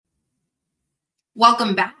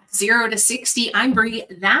Welcome back. 0 to 60. I'm Bree.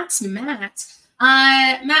 That's Matt.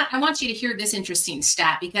 Matt, I want you to hear this interesting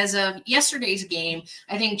stat because of yesterday's game.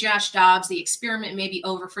 I think Josh Dobbs, the experiment may be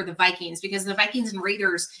over for the Vikings because the Vikings and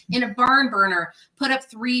Raiders in a barn burner put up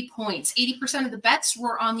 3 points. 80% of the bets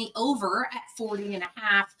were on the over at 40.5.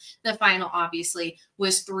 The final, obviously,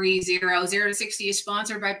 was 3-0. 0 to 60 is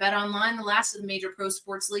sponsored by BetOnline. The last of the major pro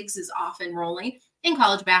sports leagues is off and rolling. And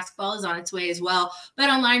college basketball is on its way as well.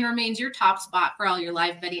 BetOnline remains your top spot for all your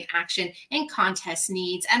live betting action and contest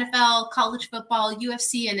needs. NFL, college football,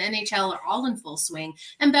 UFC, and NHL are all in full swing.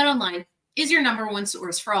 And BetOnline is your number one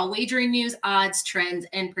source for all wagering news, odds, trends,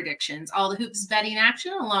 and predictions. All the hoops betting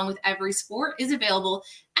action, along with every sport, is available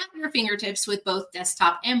at your fingertips with both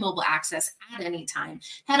desktop and mobile access at any time.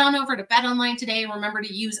 Head on over to BetOnline today and remember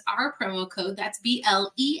to use our promo code, that's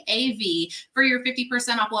BLEAV, for your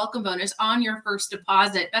 50% off welcome bonus on your first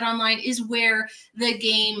deposit. BetOnline is where the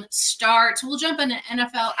game starts. We'll jump into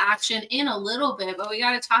NFL action in a little bit, but we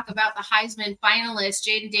got to talk about the Heisman finalists,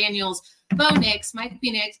 Jayden Daniels, Bo Nix, Mike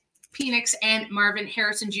Penix, and Marvin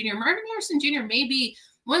Harrison Jr. Marvin Harrison Jr. may be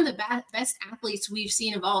one of the best athletes we've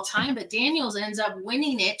seen of all time, but Daniels ends up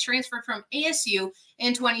winning it, transferred from ASU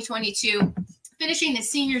in 2022, finishing his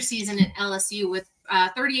senior season at LSU with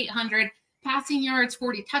 3,800 passing yards,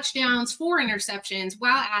 40 touchdowns, 4 interceptions,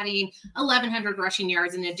 while adding 1,100 rushing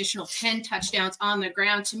yards and an additional 10 touchdowns on the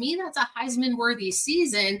ground. To me, that's a Heisman-worthy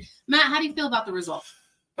season. Matt, how do you feel about the result?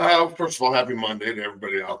 First of all, happy Monday to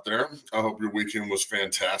everybody out there. I hope your weekend was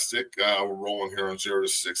fantastic. We're rolling here on 0 to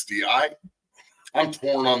 60. I'm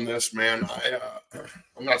torn on this, man.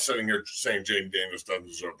 I'm not sitting here saying Jayden Daniels doesn't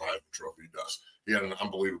deserve the Heisman Trophy. He does. He had an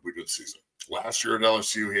unbelievably good season. Last year at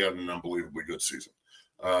LSU, he had an unbelievably good season.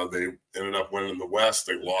 They ended up winning the West.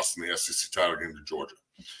 They lost in the SEC title game to Georgia.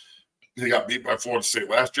 They got beat by Florida State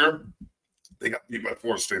last year. They got beat by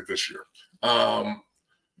Florida State this year.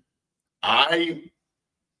 I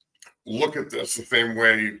look at this the same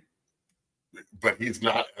way, but he's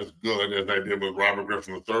not as good as I did with Robert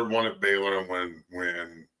Griffin III won at Baylor and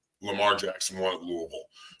when Lamar Jackson won at Louisville,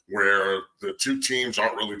 where the two teams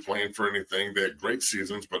aren't really playing for anything. They had great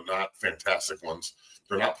seasons, but not fantastic ones.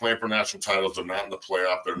 They're not playing for national titles. They're not in the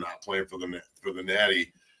playoff. They're not playing for the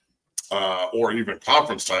Natty or even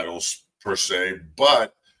conference titles per se,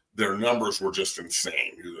 but their numbers were just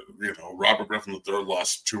insane. You know, Robert Griffin III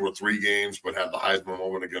lost 2 or 3 games, but had the Heisman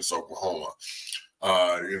moment against Oklahoma.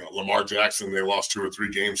 Lamar Jackson, they lost 2 or 3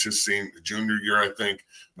 games his junior year, I think,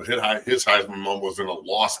 but his Heisman moment was in a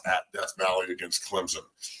loss at Death Valley against Clemson.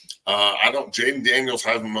 Jayden Daniels'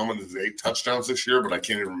 Heisman moment is 8 touchdowns this year, but I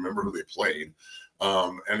can't even remember who they played.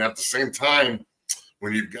 And at the same time,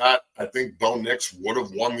 when you've got, I think Bo Nix would have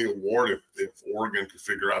won the award if Oregon could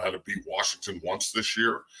figure out how to beat Washington once this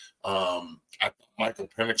year. I thought Michael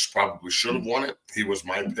Penix probably should have won it. He was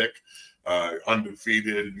my pick.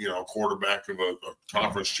 Undefeated, quarterback of a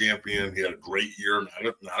conference champion. He had a great year,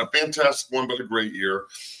 not a fantastic one, but a great year.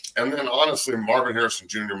 And then honestly, Marvin Harrison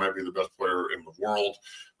Jr. might be the best player in the world.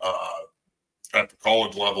 At the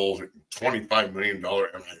college level, $25 million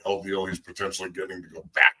NIL deal he's potentially getting to go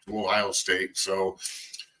back to Ohio State. So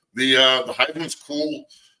the Heisman's cool.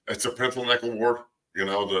 It's a pencil neck award.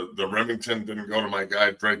 The Remington didn't go to my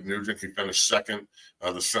guy, Drake Nugent. He finished second.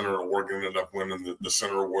 The center of Oregon ended up winning the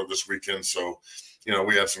center award this weekend. So,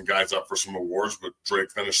 we had some guys up for some awards, but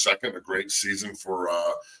Drake finished second. A great season for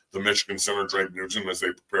the Michigan center, Drake Nugent, as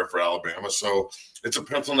they prepare for Alabama. So it's a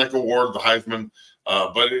pencil neck award, the Heisman.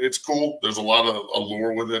 But it's cool. There's a lot of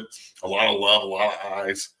allure with it, a lot of love, a lot of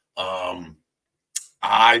eyes.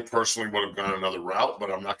 I personally would have gone another route,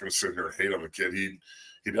 but I'm not going to sit here and hate on the kid. He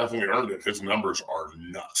definitely earned it. His numbers are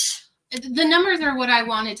nuts. The numbers are what I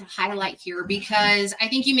wanted to highlight here because I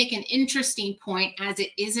think you make an interesting point, as it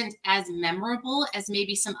isn't as memorable as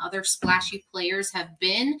maybe some other splashy players have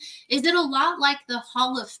been. Is it a lot like the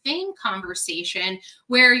Hall of Fame conversation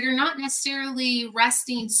where you're not necessarily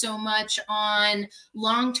resting so much on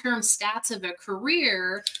long-term stats of a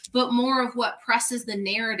career, but more of what presses the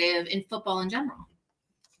narrative in football in general?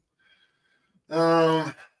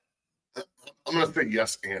 I'm going to say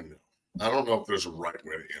yes and no. I don't know if there's a right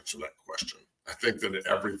way to answer that question. I think that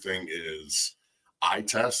everything is eye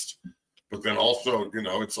test, but then also,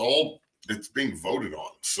 it's being voted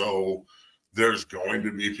on. So there's going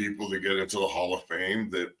to be people that get into the Hall of Fame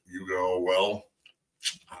that you go, well,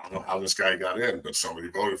 I don't know how this guy got in, but somebody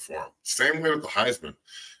voted for him. Same way with the Heisman.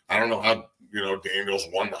 I don't know how, Daniels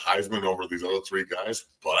won the Heisman over these other 3 guys,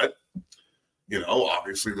 but,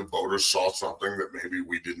 obviously the voters saw something that maybe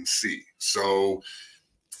we didn't see. So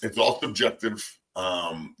it's all subjective.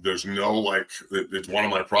 There's no it's one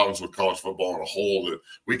of my problems with college football in a whole that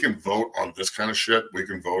we can vote on this kind of shit. We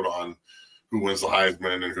can vote on who wins the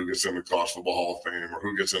Heisman and who gets into the College Football Hall of Fame or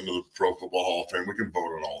who gets into the Pro Football Hall of Fame. We can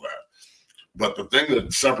vote on all that. But the thing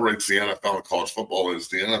that separates the NFL and college football is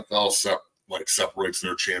the NFL separates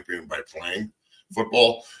their champion by playing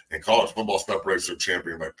football, and college football separates their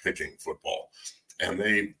champion by picking football. And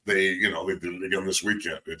they did it again this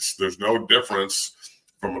weekend. There's no difference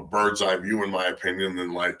from a bird's eye view, in my opinion,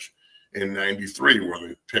 than like in '93 where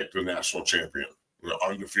they picked the national champion, the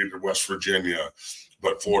undefeated West Virginia,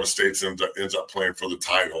 but Florida State ends up playing for the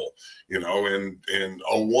title, and in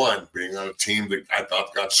 01 being on a team that I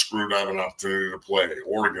thought got screwed out of an opportunity to play.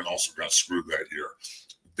 Oregon also got screwed that year.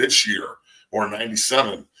 This year, or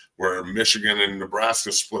 '97, where Michigan and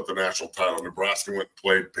Nebraska split the national title. Nebraska went and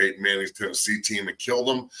played Peyton Manning's Tennessee team and killed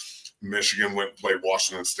them. Michigan went and played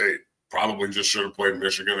Washington State. Probably just should have played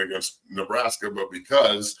Michigan against Nebraska, but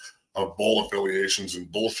because of bowl affiliations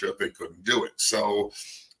and bullshit, they couldn't do it. So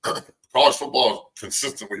college football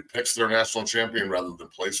consistently picks their national champion rather than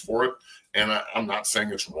plays for it. And I'm not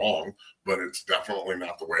saying it's wrong, but it's definitely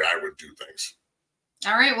not the way I would do things.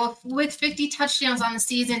 All right. Well, with 50 touchdowns on the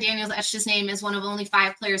season, Daniels etched his name as one of only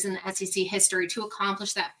 5 players in the SEC history to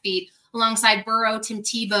accomplish that feat, alongside Burrow, Tim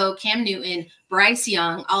Tebow, Cam Newton, Bryce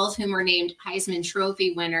Young, all of whom were named Heisman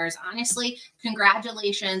Trophy winners. Honestly,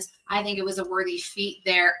 congratulations. I think it was a worthy feat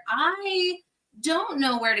there. I don't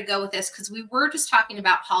know where to go with this because we were just talking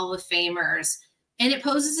about Hall of Famers, and it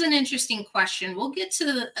poses an interesting question. We'll get to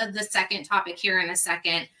the second topic here in a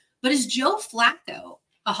second, but is Joe Flacco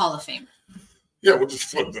a Hall of Famer? Yeah, we'll just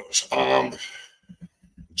flip those.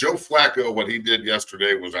 Joe Flacco, what he did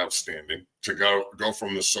yesterday was outstanding. To go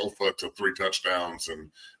from the sofa to 3 touchdowns and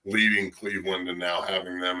leading Cleveland and now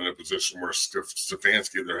having them in a position where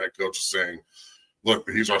Stefanski, their head coach, is saying, look,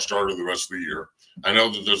 he's our starter the rest of the year. I know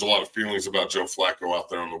that there's a lot of feelings about Joe Flacco out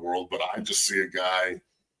there in the world, but I just see a guy,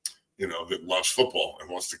 that loves football and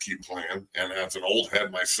wants to keep playing. And as an old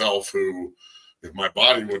head myself who, if my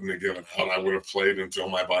body wouldn't have given out, I would have played until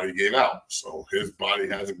my body gave out. So his body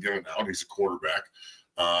hasn't given out. He's a quarterback.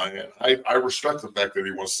 And I respect the fact that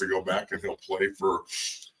he wants to go back and he'll play for,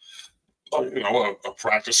 a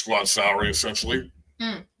practice squad salary, essentially.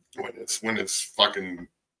 When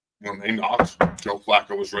they knocked, Joe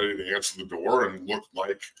Flacco was ready to answer the door and looked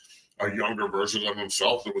like a younger version of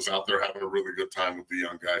himself that was out there having a really good time with the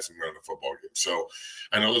young guys and winning a football game. So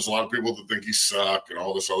I know there's a lot of people that think he sucked and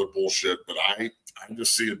all this other bullshit, but I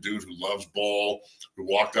just see a dude who loves ball, who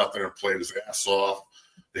walked out there and played his ass off.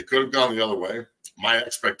 They could have gone the other way. My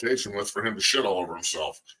expectation was for him to shit all over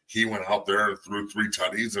himself. He went out there and threw 3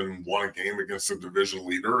 tutties and won a game against a division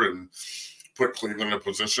leader and put Cleveland in a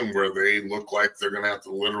position where they look like they're going to have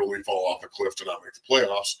to literally fall off a cliff to not make the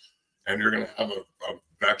playoffs. And you're going to have a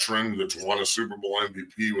veteran that's won a Super Bowl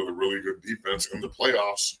MVP with a really good defense in the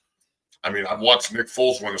playoffs. I mean, I've watched Nick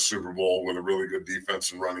Foles win a Super Bowl with a really good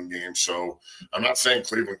defense and running game. So I'm not saying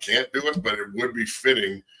Cleveland can't do it, but it would be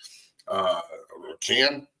fitting,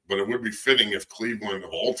 but it would be fitting if Cleveland, of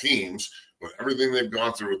all teams, with everything they've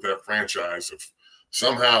gone through with that franchise, if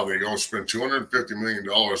somehow they go spend $250 million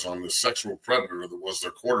on the sexual predator that was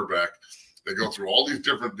their quarterback. They go through all these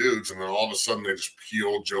different dudes, and then all of a sudden they just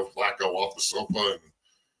peel Joe Flacco off the sofa, and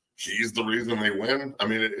he's the reason they win. I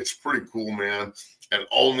mean, it's pretty cool, man. And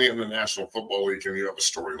only in the National Football League can you have a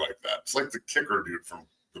story like that. It's like the kicker dude from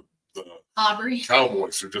the Aubrey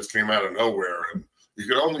Cowboys who just came out of nowhere, and you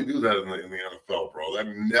can only do that in the NFL, bro. That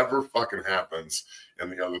never fucking happens in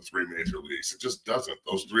the other 3 major leagues. It just doesn't.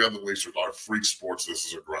 Those 3 other leagues are freak sports. This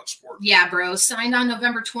is a grunt sport. Yeah, bro. Signed on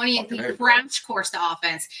November 20th. He crash course the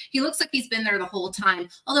offense. He looks like he's been there the whole time.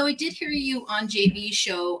 Although I did hear you on JB's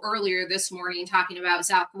show earlier this morning talking about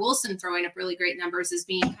Zach Wilson throwing up really great numbers as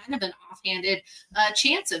being kind of an offhanded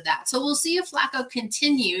chance of that. So we'll see if Flacco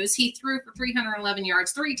continues. He threw for 311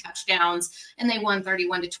 yards, 3 touchdowns, and they won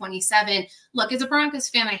 31-27. Look, as a Broncos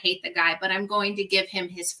fan, I hate the guy, but I'm going to give him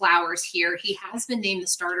his flowers here. He has been named the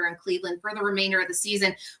starter in Cleveland for the remainder of the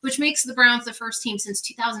season, which makes the Browns the first team since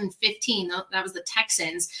 2015. That was the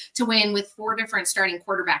Texans to win with 4 different starting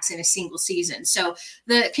quarterbacks in a single season. So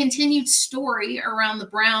the continued story around the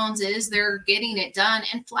Browns is they're getting it done.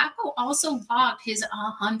 And Flacco also logged his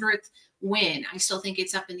 100th win. I still think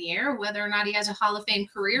it's up in the air whether or not he has a Hall of Fame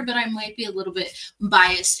career, but I might be a little bit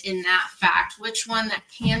biased in that fact. Which one that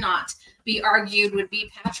cannot be argued would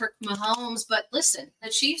be Patrick Mahomes. But listen, the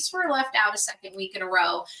Chiefs were left out a second week in a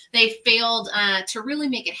row. They failed to really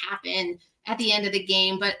make it happen at the end of the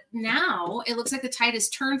game. But now it looks like the tide has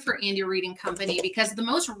turned for Andy Reid and company, because the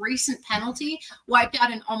most recent penalty wiped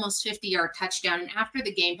out an almost 50-yard touchdown. And after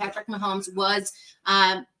the game, Patrick Mahomes was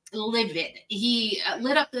livid. He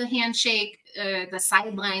lit up the handshake, the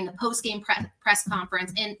sideline, the post-game press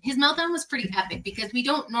conference, and his meltdown was pretty epic, because we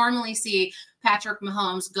don't normally see Patrick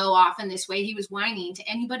Mahomes go off in this way. He was whining to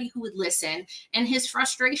anybody who would listen, and his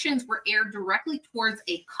frustrations were aired directly towards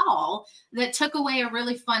a call that took away a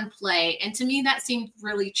really fun play. And to me, that seemed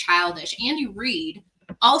really childish. Andy Reid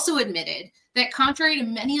also admitted that, contrary to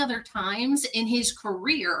many other times in his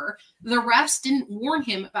career, the refs didn't warn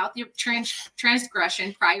him about the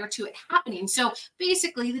transgression prior to it happening. So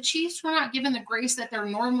basically, the Chiefs were not given the grace that they're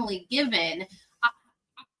normally given.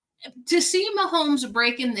 To see Mahomes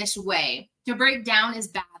break in this way, to break down as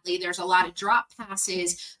badly, there's a lot of drop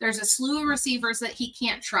passes. There's a slew of receivers that he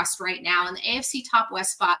can't trust right now, and the AFC top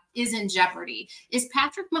west spot is in jeopardy. Is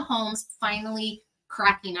Patrick Mahomes finally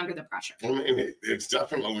cracking under the pressure? I mean, it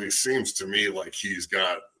definitely seems to me like he's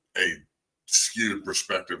got a skewed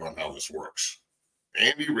perspective on how this works.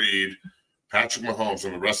 Andy Reid, Patrick Mahomes,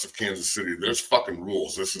 and the rest of Kansas City, there's fucking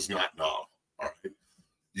rules. This is not nom. All right.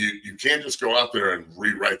 You can't just go out there and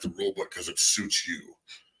rewrite the rule book because it suits you.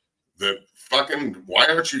 Why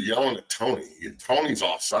aren't you yelling at Tony? Tony's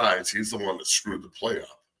offsides. He's the one that screwed the play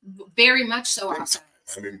up. Very much so offsides.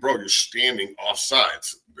 I mean, bro, you're standing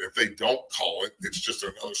offsides. If they don't call it, it's just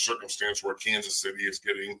another circumstance where Kansas City is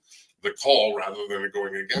getting the call rather than it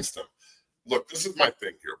going against them. Look, this is my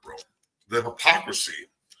thing here, bro. The hypocrisy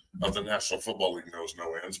of the National Football League knows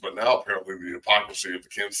no ends, but now apparently the hypocrisy of the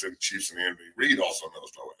Kansas City Chiefs and Andy Reid also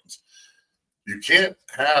knows no ends. You can't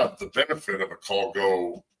have the benefit of a call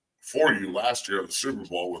go for you last year in the Super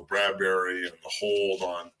Bowl with Bradbury and the hold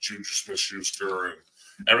on Juju Smith-Schuster and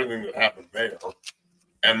everything that happened there,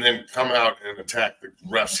 and then come out and attack the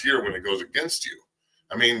refs here when it goes against you.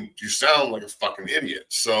 I mean, you sound like a fucking idiot.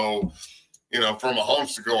 So, for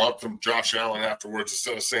Mahomes to go up to Josh Allen afterwards,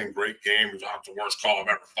 instead of saying great game, it's not the worst call I've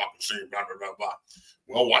ever fucking seen, blah, blah, blah, blah.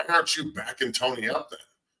 Well, why aren't you backing Tony up then?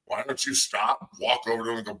 Why don't you stop, walk over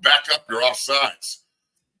to him and go, back up, you're offsides?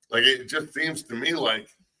 Like, it just seems to me like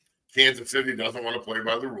Kansas City doesn't want to play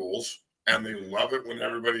by the rules, and they love it when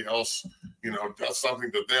everybody else, does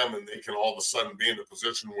something to them, and they can all of a sudden be in a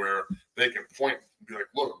position where they can point and be like,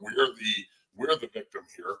 look, we're the victim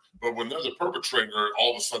here. But when they're the perpetrator,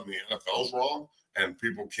 all of a sudden the NFL's wrong and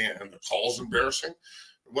people can't, and the call's embarrassing.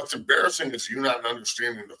 What's embarrassing is you not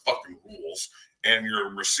understanding the fucking rules and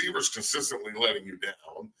your receivers consistently letting you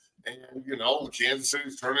down. And, Kansas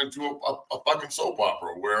City's turned into a fucking soap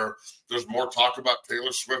opera where there's more talk about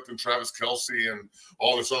Taylor Swift and Travis Kelce and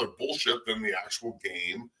all this other bullshit than the actual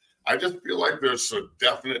game. I just feel like there's a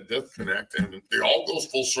definite disconnect, and it all goes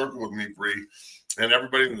full circle with me, Bree. And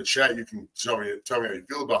everybody in the chat, you can tell me how you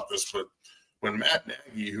feel about this. But when Matt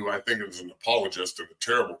Nagy, who I think is an apologist and a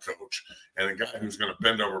terrible coach, and a guy who's going to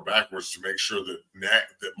bend over backwards to make sure that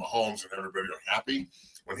Mahomes and everybody are happy,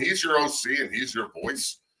 when he's your OC and he's your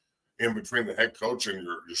voice in between the head coach and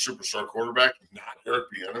your superstar quarterback, not Eric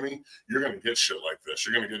Bieniemy, you're going to get shit like this.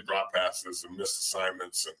 You're going to get drop passes and missed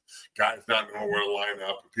assignments and guys not knowing where to line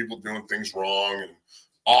up and people doing things wrong and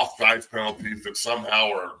offsides penalties that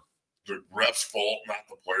somehow are the ref's fault, not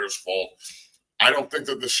the player's fault. I don't think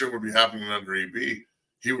that this shit would be happening under EB.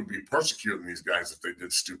 He would be persecuting these guys if they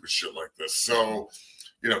did stupid shit like this. So,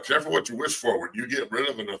 careful what you wish for. When you get rid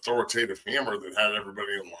of an authoritative hammer that had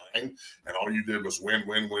everybody in line and all you did was win,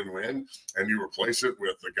 win, win, win, and you replace it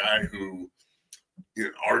with a guy who,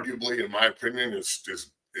 arguably, in my opinion, is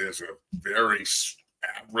a very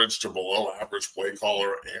average to below average play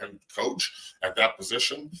caller and coach at that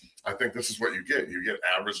position, I think this is what you get. You get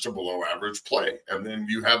average to below average play. And then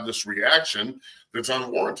you have this reaction that's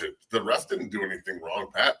unwarranted. The ref didn't do anything wrong,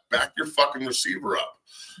 Pat. Back your fucking receiver up.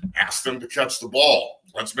 Ask them to catch the ball.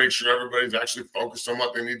 Let's make sure everybody's actually focused on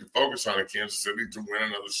what they need to focus on in Kansas City to win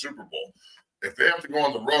another Super Bowl. If they have to go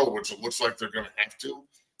on the road, which it looks like they're going to have to,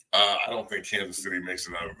 I don't think Kansas City makes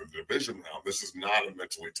it out of the division now. This is not a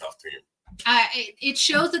mentally tough team. It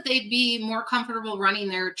shows that they'd be more comfortable running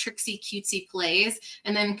their tricksy, cutesy plays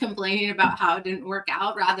and then complaining about how it didn't work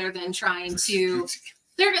out rather than trying to.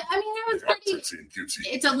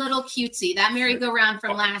 It's a little cutesy. That merry-go-round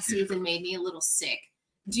from last season made me a little sick.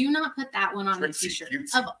 Do not put that one on the t-shirt.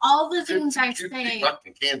 Of all the things I say,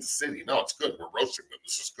 fucking Kansas City. No, it's good. We're roasting them.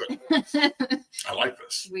 This is good. I like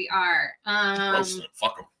this. We are. Roasting them.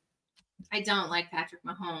 Fuck them. I don't like Patrick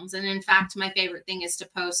Mahomes. And in fact, my favorite thing is to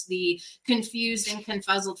post the confused and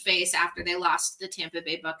confuzzled face after they lost the Tampa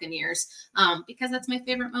Bay Buccaneers, because that's my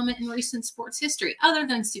favorite moment in recent sports history, other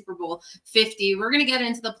than Super Bowl 50. We're going to get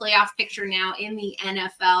into the playoff picture now in the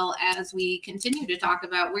NFL as we continue to talk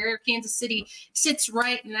about where Kansas City sits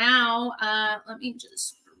right now. Let me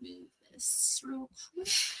just remove this real quick.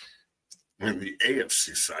 I mean, the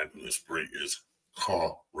AFC side of this break is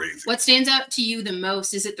crazy. What stands out to you the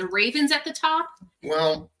most? Is it the Ravens at the top?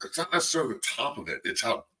 Well, it's not necessarily the top of it. It's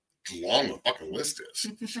how long the fucking list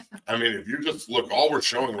is. I mean, if you just look, all we're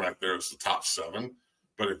showing right there is the top 7.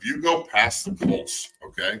 But if you go past the Colts,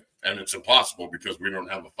 okay, and it's impossible because we don't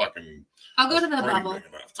have a fucking. I'll go to the bubble.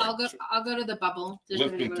 I'll go to the bubble.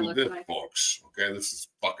 Listen to this, folks. Okay, this is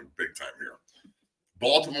fucking big time here.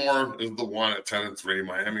 Baltimore is the 1 at 10-3.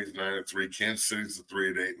 Miami's 9-3. Kansas City's the 3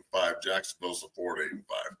 at 8-5. Jacksonville's the 4 at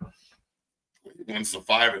 8-5. Cleveland's the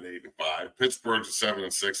 5 at 8-5. Pittsburgh's a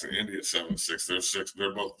 7-6, and Indy at 7-6. They're 6.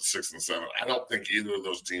 They're both 6 and 7. I don't think either of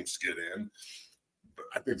those teams get in, but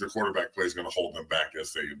I think the quarterback play is going to hold them back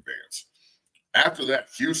as they advance. After that,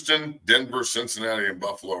 Houston, Denver, Cincinnati, and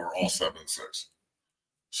Buffalo are all 7-6.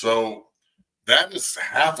 So that is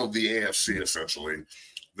half of the AFC essentially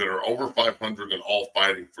that are over 500 and all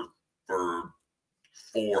fighting for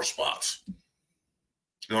 4 spots. You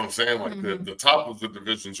know what I'm saying? Like the top of the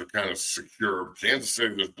divisions are kind of secure. Kansas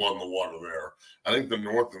City, there's blood in the water there. I think the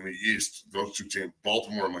North and the East, those 2 teams,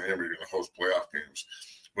 Baltimore and Miami, are going to host playoff games.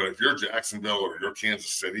 But if you're Jacksonville or you're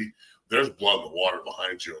Kansas City, there's blood in the water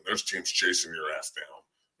behind you, and there's teams chasing your ass down.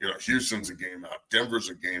 You know, Houston's a game out. Denver's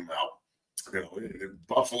a game out. You know,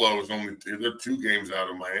 Buffalo is only they're 2 games out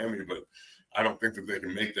of Miami, but I don't think that they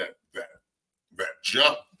can make that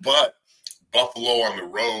jump. But Buffalo on the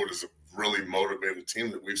road is a really motivated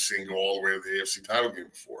team that we've seen go all the way to the AFC title game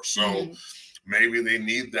before. So maybe they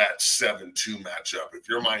need that 7-2 matchup. If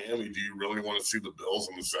you're Miami, do you really want to see the Bills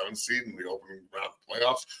in the 7th seed in the opening round of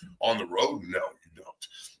playoffs on the road? No, you don't.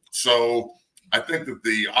 So I think that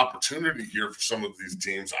the opportunity here for some of these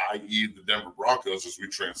teams, i.e. the Denver Broncos, as we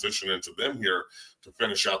transition into them here to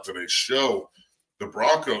finish out today's show, the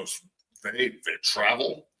Broncos, they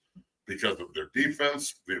travel because of their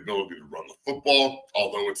defense, the ability to run the football,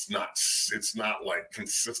 although it's not like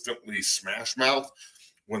consistently smash mouth.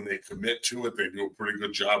 When they commit to it, they do a pretty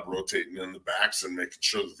good job rotating in the backs and making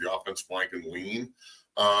sure that the offense flank and lean.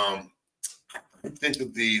 I think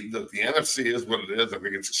that the NFC is what it is. I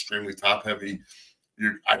think it's extremely top heavy.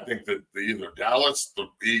 I think that either Dallas, the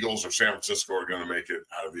Eagles, or San Francisco are going to make it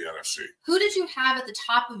out of the NFC. Who did you have at the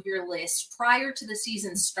top of your list prior to the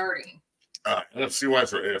season starting?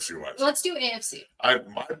 NFC-wise or AFC-wise? Let's do AFC.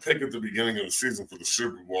 My pick at the beginning of the season for the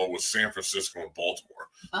Super Bowl was San Francisco and Baltimore.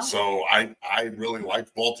 Oh. So I really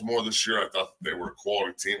liked Baltimore this year. I thought they were a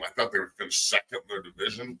quality team. I thought they would finish second in their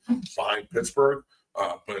division behind Pittsburgh.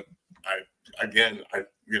 But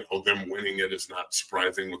them winning it is not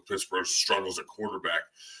surprising with Pittsburgh's struggles at quarterback.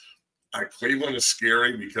 Cleveland is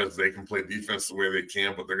scary because they can play defense the way they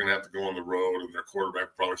can, but they're going to have to go on the road, and their quarterback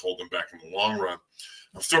will probably hold them back in the long run.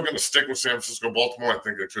 I'm still going to stick with San Francisco, Baltimore. I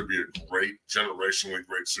think it could be a great, generationally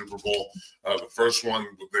great Super Bowl. The first one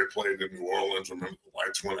that they played in New Orleans, remember the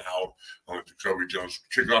lights went out on the Jacoby Jones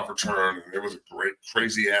kickoff return, and it was a great,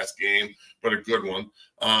 crazy-ass game, but a good one.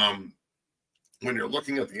 When you're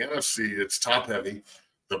looking at the NFC, it's top-heavy.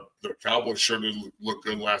 The Cowboys sure did look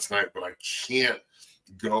good last night, but I can't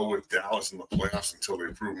go with Dallas in the playoffs until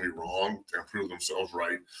they prove me wrong and prove themselves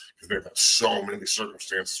right, because they've had so many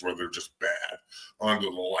circumstances where they're just bad under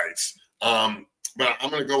the lights. But I'm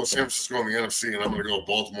going to go with San Francisco in the NFC, and I'm going to go with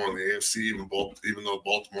Baltimore in the AFC, even though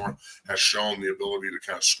Baltimore has shown the ability to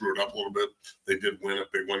kind of screw it up a little bit. They did win a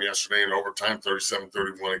big one yesterday in overtime,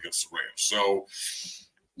 37-31 against the Rams. So,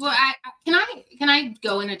 well, can I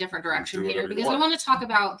go in a different direction here? Because I want to talk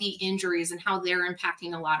about the injuries and how they're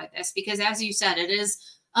impacting a lot of this. Because as you said, it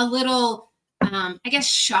is a little,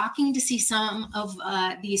 shocking to see some of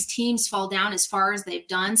these teams fall down as far as they've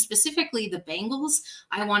done. Specifically, the Bengals.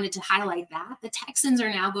 I wanted to highlight that. The Texans are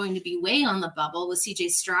now going to be way on the bubble with C.J.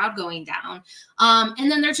 Stroud going down. And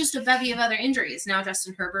then there's just a bevy of other injuries. Now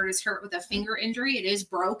Justin Herbert is hurt with a finger injury. It is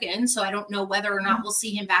broken, so I don't know whether or not we'll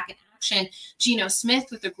see him back in action. Geno Smith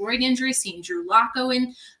with a groin injury, seeing Drew Lock go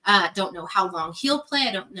in. Don't know how long he'll play.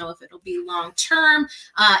 I don't know if it'll be long term.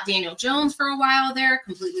 Daniel Jones for a while there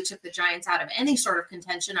completely took the Giants out of any sort of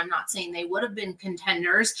contention. I'm not saying they would have been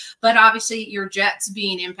contenders, but obviously your Jets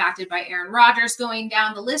being impacted by Aaron Rodgers going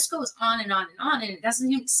down. The list goes on and on and on, and it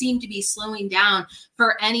doesn't seem to be slowing down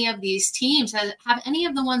for any of these teams. Have any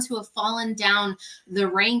of the ones who have fallen down the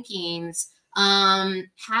rankings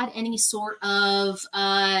had any sort of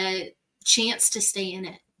chance to stay in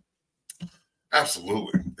it?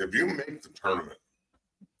 Absolutely. If you make the tournament,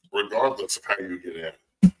 regardless of how you get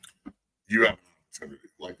in, you have an opportunity.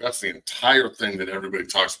 Like, that's the entire thing that everybody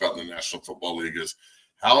talks about in the National Football League is,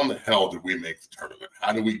 how in the hell did we make the tournament?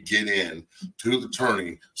 How do we get in to the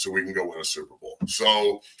tourney so we can go win a Super Bowl?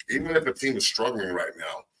 So even if a team is struggling right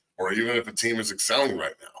now, or even if a team is excelling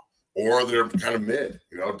right now, or they're kind of mid,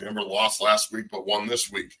 Denver lost last week but won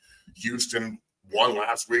this week. Houston won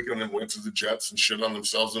last week and then went to the Jets and shit on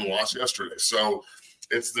themselves and lost yesterday. So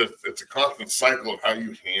it's a constant cycle of how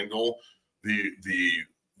you handle the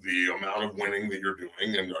amount of winning that you're doing,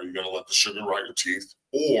 and are you going to let the sugar rot your teeth,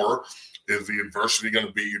 or is the adversity going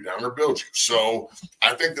to beat you down or build you? So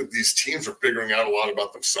I think that these teams are figuring out a lot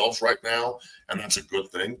about themselves right now, and that's a good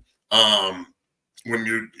thing.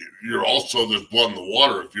 When you're also, there's blood in the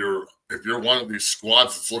water. If you're one of these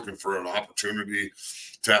squads that's looking for an opportunity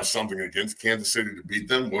to have something against Kansas City to beat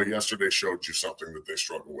them, well, yesterday showed you something that they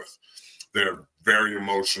struggle with. They're very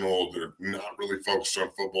emotional. They're not really focused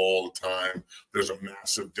on football all the time. There's a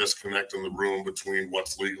massive disconnect in the room between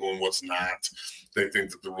what's legal and what's not. They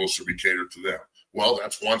think that the rules should be catered to them. Well,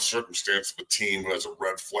 that's one circumstance of a team who has a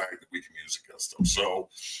red flag that we can use against them. So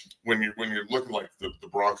when you're looking like the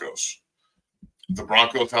Broncos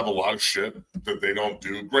have a lot of shit that they don't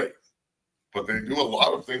do great, but they do a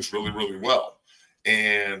lot of things really, really well.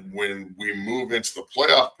 And when we move into the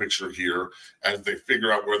playoff picture here, as they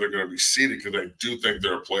figure out where they're going to be seated, because I do think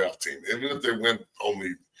they're a playoff team. Even if they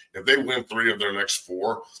win 3 of their next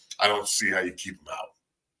 4, I don't see how you keep them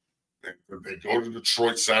out. They go to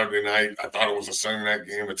Detroit Saturday night. I thought it was a Sunday night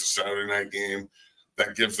game. It's a Saturday night game.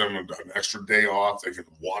 That gives them an extra day off. They can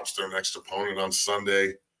watch their next opponent on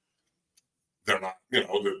Sunday. They're not,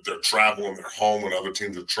 they're traveling. They're home when other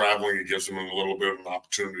teams are traveling. It gives them a little bit of an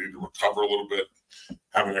opportunity to recover a little bit,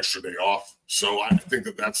 have an extra day off. So I think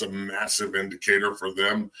that that's a massive indicator for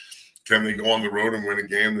them. Can they go on the road and win a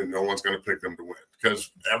game that no one's going to pick them to win?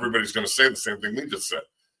 Because everybody's going to say the same thing we just said.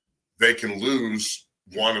 They can lose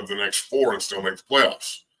one of the next 4 and still make the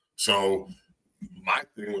playoffs. So my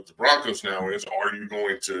thing with the Broncos now is,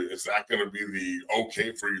 is that going to be the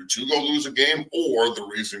okay for you to go lose a game, or the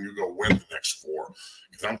reason you go win the next 4?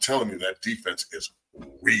 Because I'm telling you, that defense is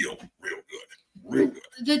real good. Real good.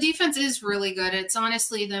 The defense is really good. It's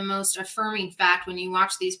honestly the most affirming fact when you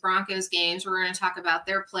watch these Broncos games. We're going to talk about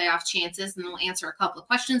their playoff chances, and we'll answer a couple of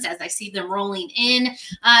questions as I see them rolling in.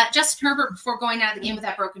 Justin Herbert, before going out of the game with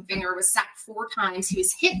that broken finger, was sacked 4 times. He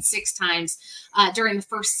was hit 6 times during the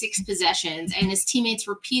first 6 possessions, and his teammates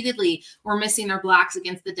repeatedly were missing their blocks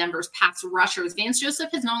against the Denver's pass rushers. Vance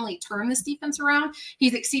Joseph has not only turned this defense around,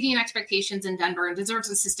 he's exceeding expectations in Denver and deserves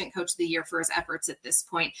Assistant Coach of the Year for his efforts at this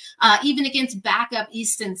point. Even against backup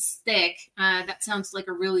Easton Stick, that sounds like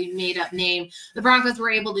a really made-up name, the Broncos were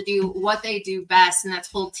able to do what they do best, and that's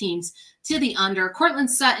hold teams to the under. Courtland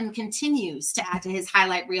Sutton continues to add to his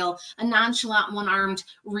highlight reel, a nonchalant one-armed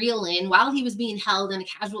reel in while he was being held in a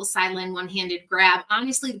casual sideline one-handed grab.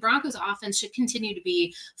 Honestly, the Broncos offense should continue to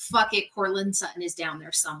be, fuck it, Courtland Sutton is down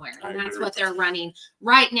there somewhere. And that's what they're running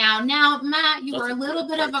right now. Now, Matt, you were a little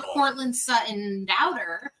bit of a Courtland Sutton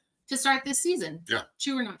doubter to start this season. Yeah.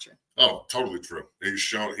 True or not true? Oh, totally true.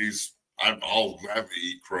 I'll gladly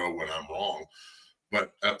eat crow when I'm wrong.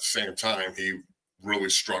 But at the same time, he really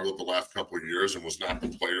struggled the last couple of years and was not the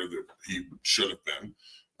player that he should have been.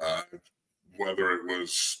 Whether it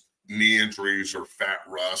was knee injuries or fat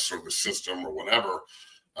rust or the system or whatever,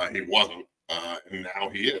 he wasn't. And now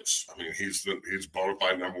he is. I mean, he's bona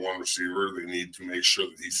fide number 1 receiver. They need to make sure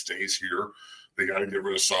that he stays here. They got to get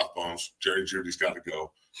rid of soft bones. Jerry Jeudy's got to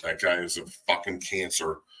go. That guy is a fucking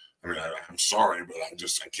cancer. I mean, I'm sorry, but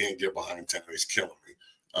I can't get behind 10. He's killing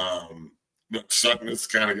me. But Sutton is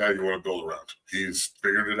the kind of guy you want to build around. He's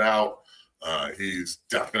figured it out. He's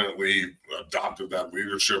definitely adopted that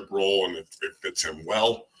leadership role, and it fits him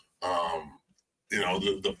well.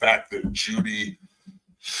 The fact that Jeudy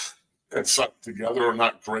and Sutton together are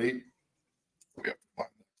not great. We have to find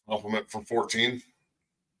a compliment for 14.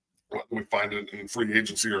 Whether we find it in free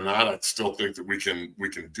agency or not, I still think that we can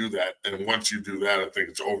do that. And once you do that, I think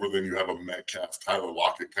it's over. Then you have a Metcalf, Tyler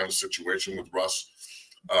Lockett kind of situation with Russ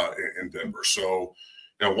in Denver. So,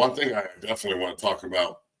 one thing I definitely want to talk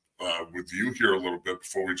about with you here a little bit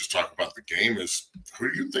before we just talk about the game is, who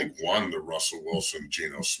do you think won the Russell Wilson,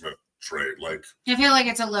 Geno Smith trade? Like, I feel like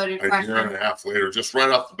it's a loaded question. A year and a half later, just right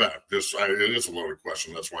off the bat, it is a loaded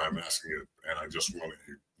question. That's why I'm asking it. And I just want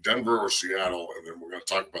to Denver or Seattle, and then we're going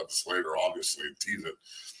to talk about this later, obviously, and tease it.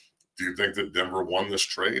 Do you think that Denver won this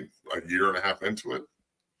trade a year and a half into it?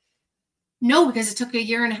 No, because it took 1.5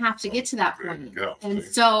 years to get to that point. And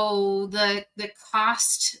so the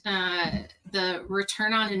cost, the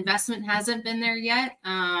return on investment hasn't been there yet.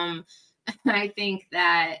 I think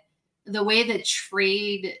that the way the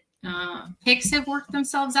trade picks have worked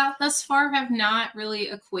themselves out thus far have not really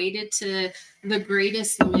equated to the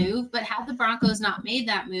greatest move. But had the Broncos not made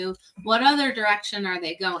that move, what other direction are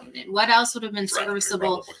they going in? What else would have been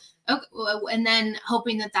serviceable? Okay, and then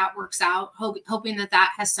hoping that works out, hoping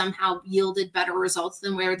that has somehow yielded better results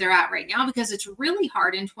than where they're at right now, because it's really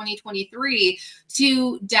hard in 2023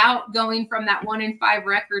 to doubt going from that 1-5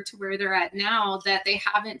 record to where they're at now, that they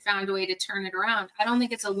haven't found a way to turn it around. I don't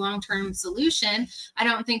think it's a long-term solution. I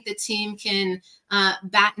don't think the team can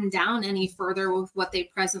batten down any further with what they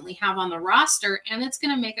presently have on the roster. And it's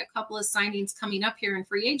going to make a couple of signings coming up here in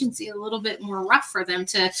free agency a little bit more rough for them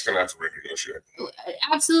to. It's going to have to renegotiate.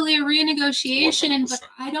 Absolutely a renegotiation. 100%. But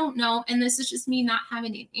I don't know. And this is just me not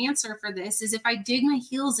having an answer for this, is if I dig my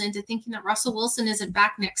heels into thinking that Russell Wilson isn't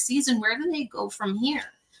back next season, where do they go from here?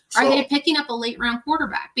 Are they picking up a late round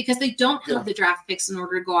quarterback? Because they don't have the draft picks in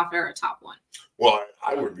order to go after a top one. Well,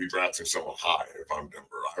 I would be drafting someone high if I'm Denver.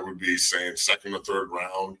 I would be saying second or third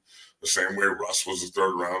round, the same way Russ was a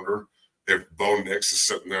third rounder. If Bo Nix is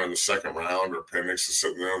sitting there in the second round or Penix is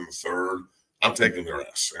sitting there in the third, I'm taking their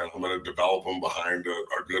ass. And I'm going to develop them behind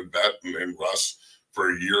a good bet and Russ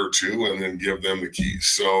for a year or two and then give them the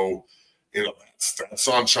keys. So, that's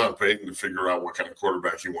on Sean Payton to figure out what kind of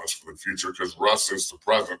quarterback he wants for the future, because Russ is the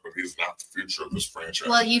present, but he's not the future of this franchise.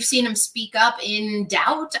 Well, you've seen him speak up in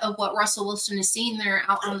doubt of what Russell Wilson is seeing there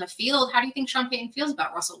out on the field. How do you think Sean Payton feels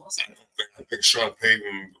about Russell Wilson? I think Sean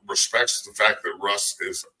Payton respects the fact that Russ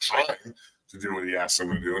is trying to do what he asks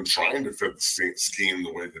him to do and trying to fit the scheme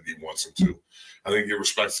the way that he wants him to. I think he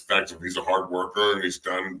respects the fact that he's a hard worker and he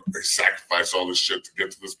sacrificed all this shit to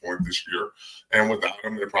get to this point this year. And without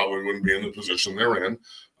him, they probably wouldn't be in the position they're in.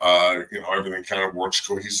 Everything kind of works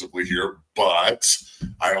cohesively here. But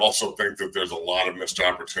I also think that there's a lot of missed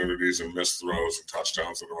opportunities and missed throws and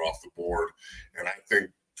touchdowns that are off the board. And I think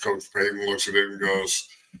Coach Payton looks at it and goes,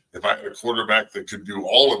 if I had a quarterback that could do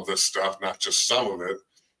all of this stuff, not just some of it,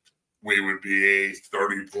 we would be a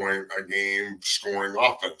 30-point-a-game scoring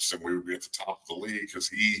offense, and we would be at the top of the league, because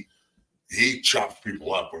he chops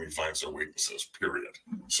people up when he finds their weaknesses, period.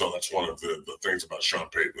 So that's one of the things about Sean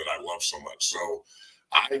Payton that I love so much. So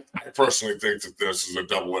I personally think that this is a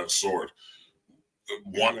double-edged sword.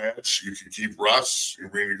 One edge, you can keep Russ, you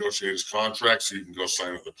renegotiate his contract so you can go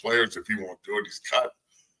sign other players. If he won't do it, he's cut,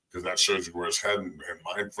 because that shows you where his head and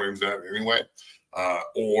mind frame's at anyway.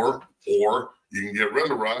 Or you can get rid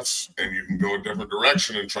of Russ and you can go a different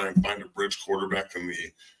direction and try and find a bridge quarterback in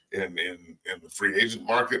the free agent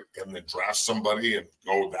market and then draft somebody and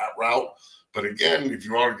go that route. But again, if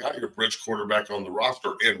you already got your bridge quarterback on the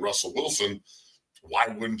roster in Russell Wilson, why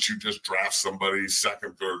wouldn't you just draft somebody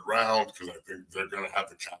second, third round? Because I think they're going to have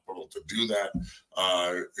the capital to do that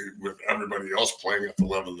with everybody else playing at the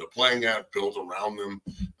level they're playing at, build around them.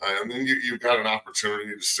 And then you've got an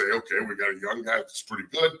opportunity to say, okay, we got a young guy that's pretty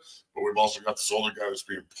good, but we've also got this older guy that's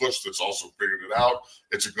being pushed that's also figured it out.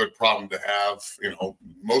 It's a good problem to have.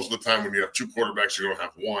 Most of the time when you have two quarterbacks, you don't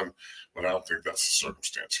have one, but I don't think that's the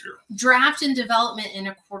circumstance here. Draft and development in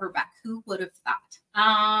a quarterback. Who would have thought?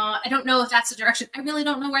 I don't know if that's the direction. I really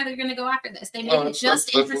don't know where they're going to go after this. They make it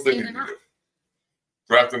just interesting enough.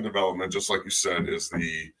 Draft and development, just like you said, is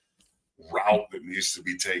the route that needs to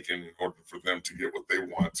be taken in order for them to get what they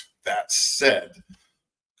want. That said,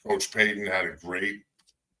 Coach Payton had a great,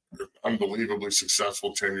 unbelievably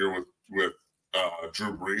successful tenure with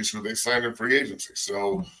Drew Brees, who they signed in free agency.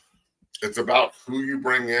 So it's about who you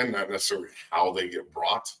bring in, not necessarily how they get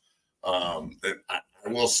brought. And I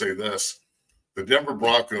will say this. The Denver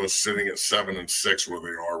Broncos sitting at 7-6 where they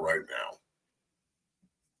are right now.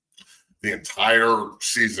 The entire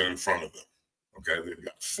season in front of them. Okay, they've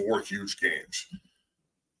got 4 huge games.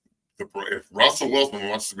 If Russell Wilson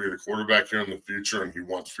wants to be the quarterback here in the future and he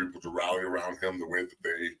wants people to rally around him the way that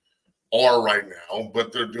they are right now,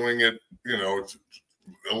 but they're doing it, it's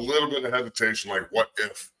a little bit of hesitation, like what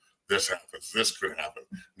if this happens? This could happen.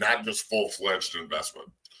 Not just full-fledged investment.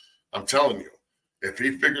 I'm telling you, if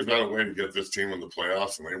he figures out a way to get this team in the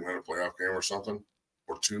playoffs and they win a playoff game or something,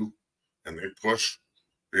 or 2, and they push,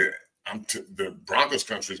 the Broncos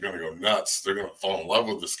country is going to go nuts. They're going to fall in love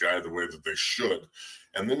with this guy the way that they should.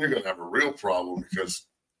 And then you're going to have a real problem, because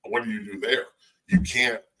what do you do there? You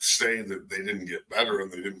can't say that they didn't get better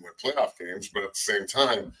and they didn't win playoff games, but at the same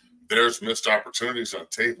time, there's missed opportunities on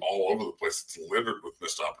tape all over the place. It's littered with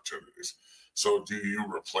missed opportunities. So do you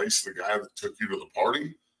replace the guy that took you to the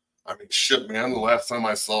party? I mean, shit, man, the last time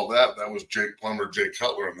I saw that was Jake Plummer, Jay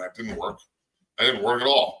Cutler, and that didn't work. That didn't work at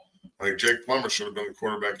all. I think Jake Plummer should have been the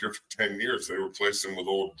quarterback here for 10 years. They replaced him with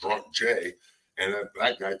old drunk Jay, and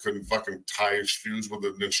that guy couldn't fucking tie his shoes with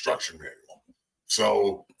an instruction manual.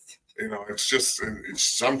 So, it's just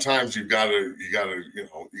sometimes you gotta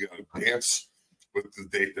dance with the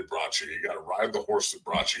date that brought you. You got to ride the horse that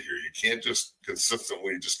brought you here. You can't just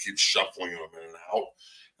consistently just keep shuffling them in and out.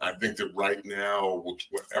 I think that right now,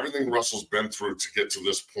 with everything Russell's been through to get to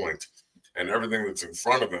this point and everything that's in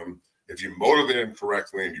front of him, if you motivate him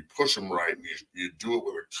correctly and you push him right and you do it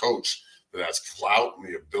with a coach that has clout and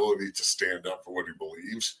the ability to stand up for what he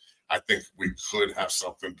believes, I think we could have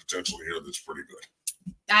something potentially here that's pretty good.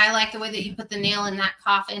 I like the way that you put the nail in that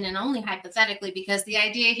coffin, and only hypothetically, because the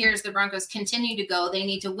idea here is the Broncos continue to go. They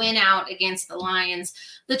need to win out against the Lions,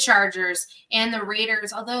 the Chargers, and the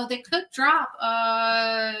Raiders, although they could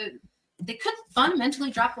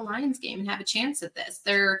fundamentally drop the Lions game and have a chance at this.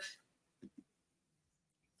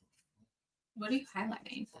 What are you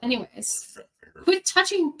highlighting? Anyways, quit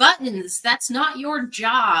touching buttons. That's not your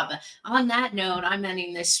job. On that note, I'm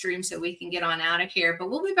ending this stream so we can get on out of here.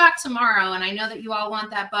 But we'll be back tomorrow, and I know that you all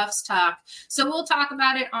want that Buffs talk. So we'll talk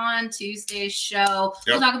about it on Tuesday's show. Yep.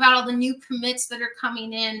 We'll talk about all the new commits that are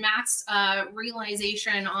coming in. Matt's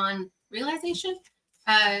realization. I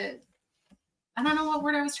don't know what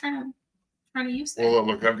word I was trying to use there. Well,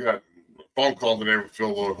 look, I've got a phone call today with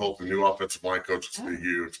Phil Lodeholt, the new offensive line coach at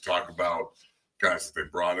CU, to talk about guys that they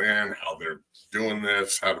brought in, how they're doing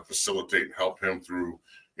this, how to facilitate and help him through,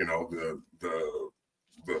 the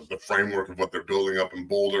framework of what they're building up in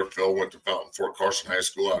Boulder. Phil went to Fort Carson High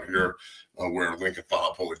School out here, where Lincoln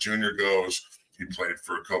Falapola Jr. goes. He played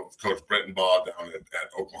for Coach Brettenbaugh down at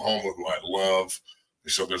Oklahoma, who I love.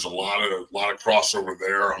 So there's a lot of crossover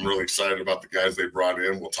there. I'm really excited about the guys they brought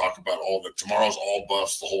in. We'll talk about tomorrow's all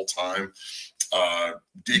Buffs the whole time.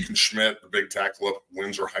 Deacon Schmidt, the big tackle up at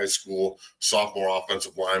Windsor High School, sophomore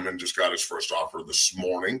offensive lineman, just got his first offer this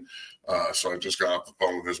morning. So I just got off the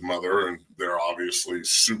phone with his mother, and they're obviously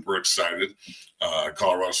super excited.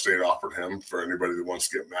 Colorado State offered him. For anybody that wants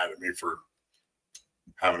to get mad at me for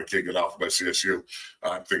having a kid get offered by CSU,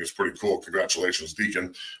 I think it's pretty cool. Congratulations,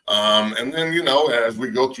 Deacon. And then, as we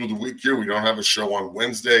go through the week here, we don't have a show on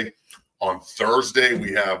Wednesday. On Thursday,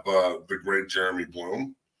 we have the great Jeremy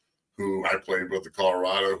Bloom, who I played with at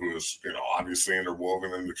Colorado, who is, obviously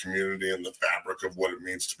interwoven in the community and the fabric of what it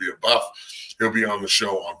means to be a Buff. He'll be on the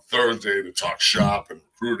show on Thursday to talk shop and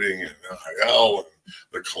recruiting and NIL and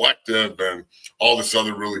the collective and all this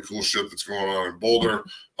other really cool shit that's going on in Boulder.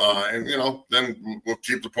 And then we'll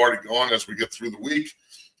keep the party going as we get through the week.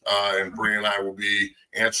 And Bree and I will be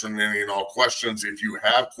answering any and all questions. If you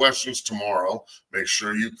have questions tomorrow, make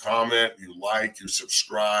sure you comment, you like, you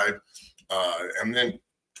subscribe, and then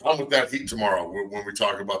come with that heat tomorrow when we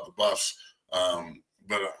talk about the Buffs.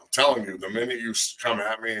 But I'm telling you, the minute you come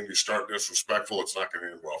at me and you start disrespectful, it's not going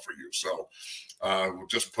to end well for you. So we'll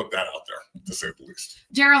just put that out there, to say the least.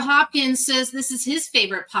 Daryl Hopkins says this is his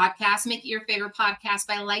favorite podcast. Make it your favorite podcast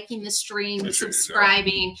by liking the stream,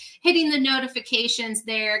 subscribing, hitting the notifications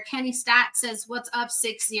there. Kenny Stat says, what's up,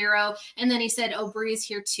 6-0? And then he said, oh, Bree's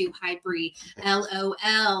here too. Hi, Bree.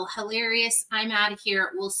 LOL. Hilarious. I'm out of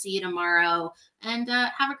here. We'll see you tomorrow. And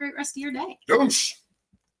have a great rest of your day. Deuce.